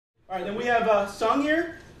All right, then we have Sung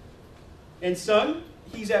here. And Sung,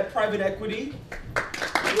 he's at private equity. Sung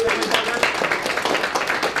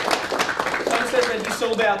says that he's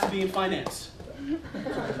sold out to be in finance.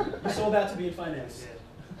 He's sold out to be in finance.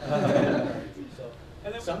 And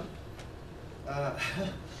then Sung?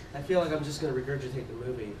 I feel like I'm just going to regurgitate the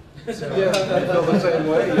movie. So, yeah, I feel the same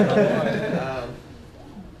way.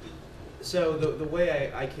 So the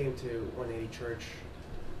way I came to 180 Church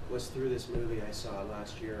was through this movie I saw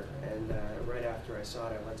last year. And right after I saw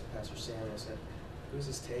it, I went to Pastor Sam and I said, "Who's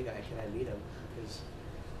this Tay guy? Can I meet him? Because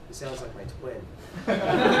he sounds like my twin."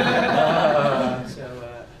 So,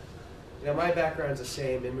 you know, my background's the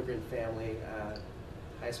same, immigrant family.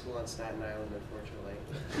 High school on Staten Island, unfortunately.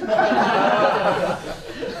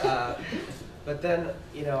 But then,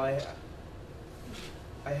 you know, I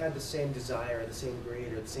had the same desire, the same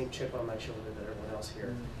greed, or the same chip on my shoulder that everyone else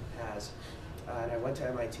here has. And I went to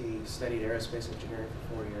MIT, studied aerospace engineering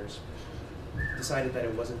for 4 years, decided that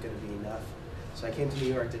it wasn't going to be enough. So I came to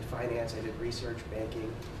New York, did finance, I did research,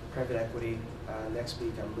 banking, private equity. Next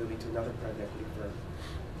week I'm moving to another private equity firm.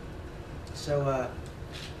 So,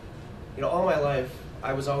 you know, all my life,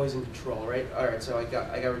 I was always in control, right? All right, so I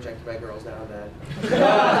got rejected by girls now and then.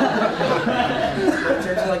 In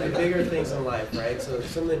terms of like the bigger things in life, right? So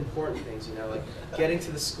some of the important things, you know, like getting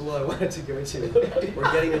to the school I wanted to go to, or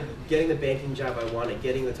getting the banking job I wanted,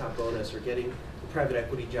 getting the top bonus, or getting the private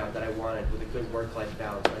equity job that I wanted with a good work-life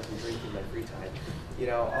balance where I can drink in my free time. You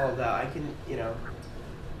know, all of that. I can, you know,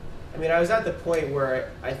 I mean, I was at the point where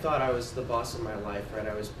I thought I was the boss of my life, right?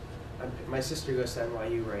 My sister goes to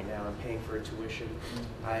NYU right now. I'm paying for her tuition.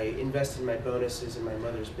 I invested my bonuses in my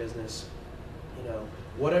mother's business. You know,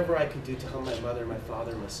 whatever I could do to help my mother, my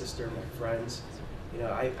father, my sister, my friends. You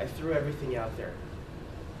know, I threw everything out there.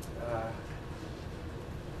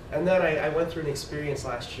 And then I went through an experience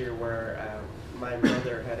last year where my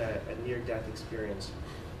mother had a near-death experience.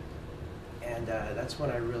 And that's when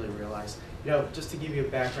I really realized, you know, just to give you a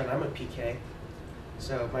background, I'm a PK.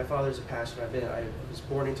 So my father's a pastor. I was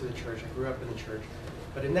born into the church. I grew up in the church,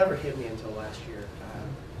 but it never hit me until last year.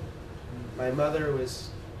 My mother was,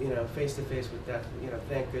 you know, face to face with death. You know,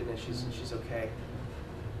 thank goodness she's okay.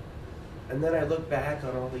 And then I look back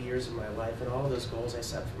on all the years of my life and all those goals I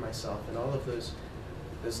set for myself, and all of those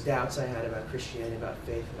doubts I had about Christianity, about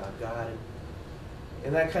faith, about God, and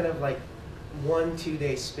in that kind of like 1-2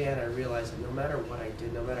 day span, I realized that no matter what I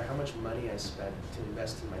did, no matter how much money I spent to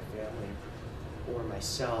invest in my family, or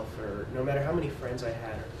myself, or no matter how many friends I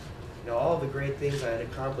had, or, you know, all of the great things I had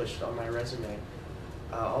accomplished on my resume,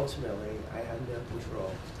 ultimately I had no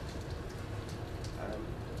control.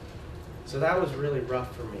 So that was really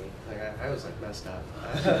rough for me. Like I was like messed up.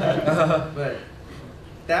 But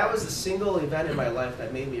that was the single event in my life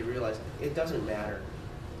that made me realize it doesn't matter.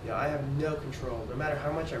 You know, I have no control. No matter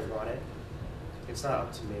how much I want it, it's not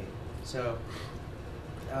up to me. So.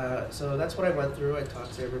 So that's what I went through. I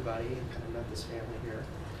talked to everybody and kind of met this family here.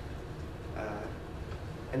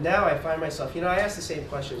 And now I find myself, you know, I asked the same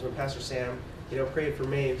questions when Pastor Sam, you know, prayed for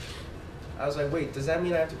me. I was like, wait, does that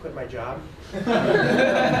mean I have to quit my job? Can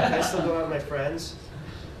I still go out with my friends?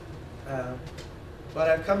 But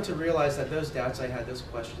I've come to realize that those doubts I had, those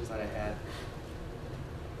questions that I had,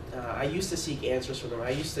 I used to seek answers for them.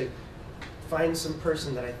 I used to find some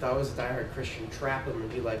person that I thought was a diehard Christian, trap them and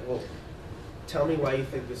be like, well, tell me why you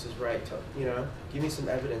think this is right. You know, give me some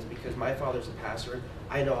evidence, because my father's a pastor.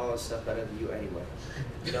 I know all this stuff better than you anyway.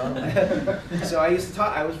 You know. So I used to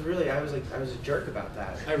talk. I was a jerk about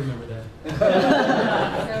that. I remember that.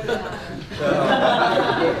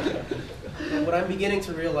 What I'm beginning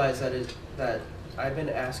to realize that I've been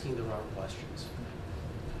asking the wrong questions,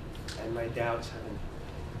 and my doubts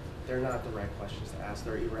they're not the right questions to ask.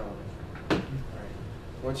 They're irrelevant. Right?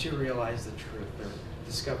 Once you realize the truth, or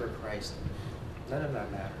discover Christ, none of that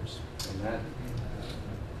matters. Amen.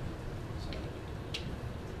 So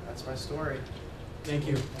that's my story. Thank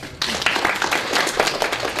you.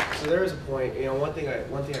 So there is a point, you know, one thing I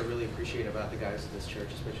really appreciate about the guys in this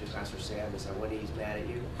church, especially Pastor Sam, is that when he's mad at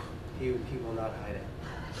you, he will not hide it.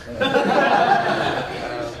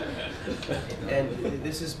 And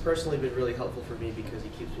this has personally been really helpful for me because he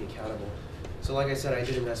keeps me accountable. So like I said, I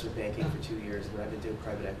did investment banking for 2 years, and I've been doing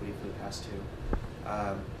private equity for the past 2.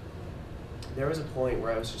 There was a point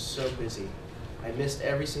where I was just so busy. I missed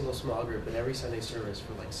every single small group and every Sunday service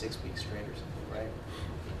for like 6 weeks straight or something,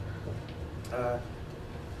 right?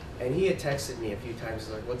 And he had texted me a few times,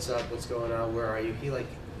 like, what's up, what's going on, where are you? He like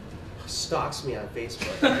stalks me on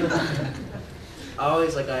Facebook.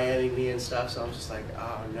 Always like IMing me and stuff, so I'm just like,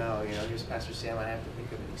 oh no, you know, here's Pastor Sam, I have to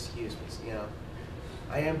think of an excuse, but you know,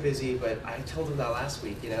 I am busy, but I told him that last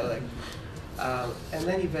week, you know, like, And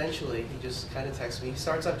then eventually, he just kind of texts me. He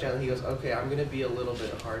starts off gently. He goes, okay, I'm going to be a little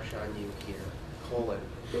bit harsh on you here, colon.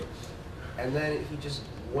 And then he just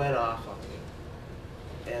went off on me.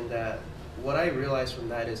 And what I realized from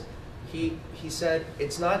that is, he said,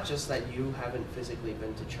 it's not just that you haven't physically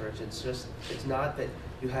been to church. It's not that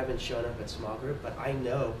you haven't shown up at small group, but I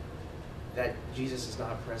know that Jesus is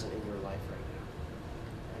not present in your life right now.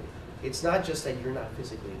 Right? It's not just that you're not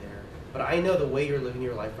physically there, but I know the way you're living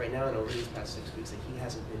your life right now and over these past 6 weeks that he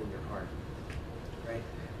hasn't been in your heart. Right?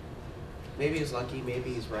 Maybe he's lucky,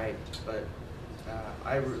 maybe he's right, but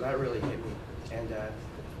that really hit me. And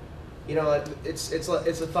you know, it's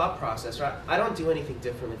a thought process, right? I don't do anything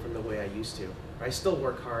differently from the way I used to. I still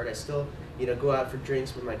work hard. I still, you know, go out for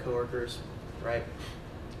drinks with my coworkers, right?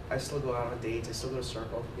 I still go out on dates. I still go to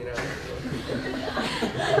Circle, you know.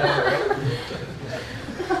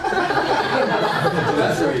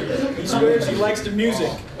 He swears he likes the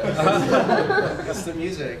music. It's the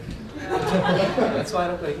music. That's why I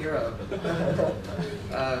don't play Hero.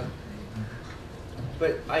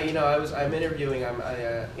 But I'm interviewing.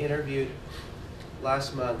 I interviewed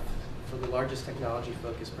last month for the largest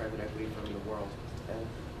technology-focused private equity firm in the world, and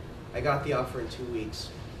I got the offer in 2 weeks.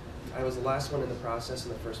 I was the last one in the process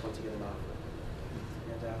and the first one to get an offer.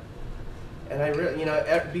 And I really, you know,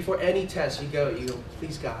 before any test, you go,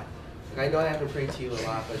 please God. Like, I know I haven't prayed to you a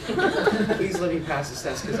lot, but please let me pass this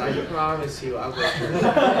test because I promise you I'll go through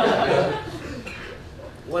it.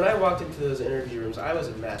 When I walked into those interview rooms, I was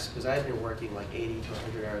a mess because I had been working like 80 to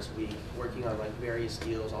 100 hours a week, working on like various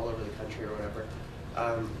deals all over the country or whatever.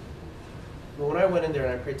 But when I went in there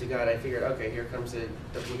and I prayed to God, I figured, okay, here comes the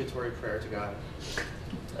obligatory prayer to God.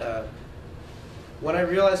 When I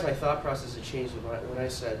realized my thought process had changed when I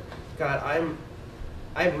said, God,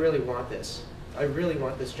 I really want this. I really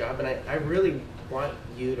want this job, and I really want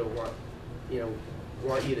you to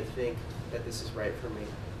want you to think that this is right for me.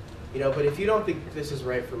 You know, but if you don't think this is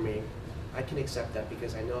right for me, I can accept that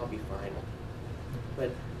because I know I'll be fine.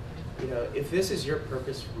 But, you know, if this is your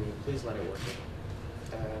purpose for me, please let it work.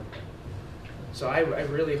 So I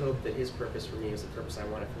really hope that his purpose for me is the purpose I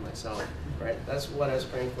wanted for myself, right? That's what I was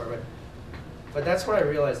praying for. But that's when I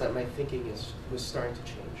realized that my thinking was starting to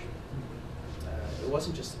change. It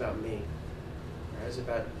wasn't just about me. It was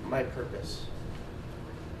about my purpose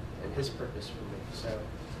and his purpose for me. So,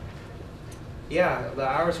 yeah, the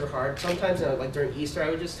hours were hard. Sometimes, like during Easter, I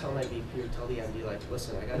would just tell my VP or tell the MD, like,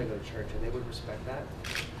 listen, I got to go to church, and they would respect that.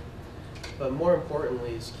 But more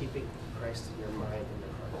importantly is keeping Christ in your mind and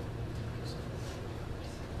your heart. So,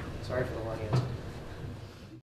 sorry for the long answer.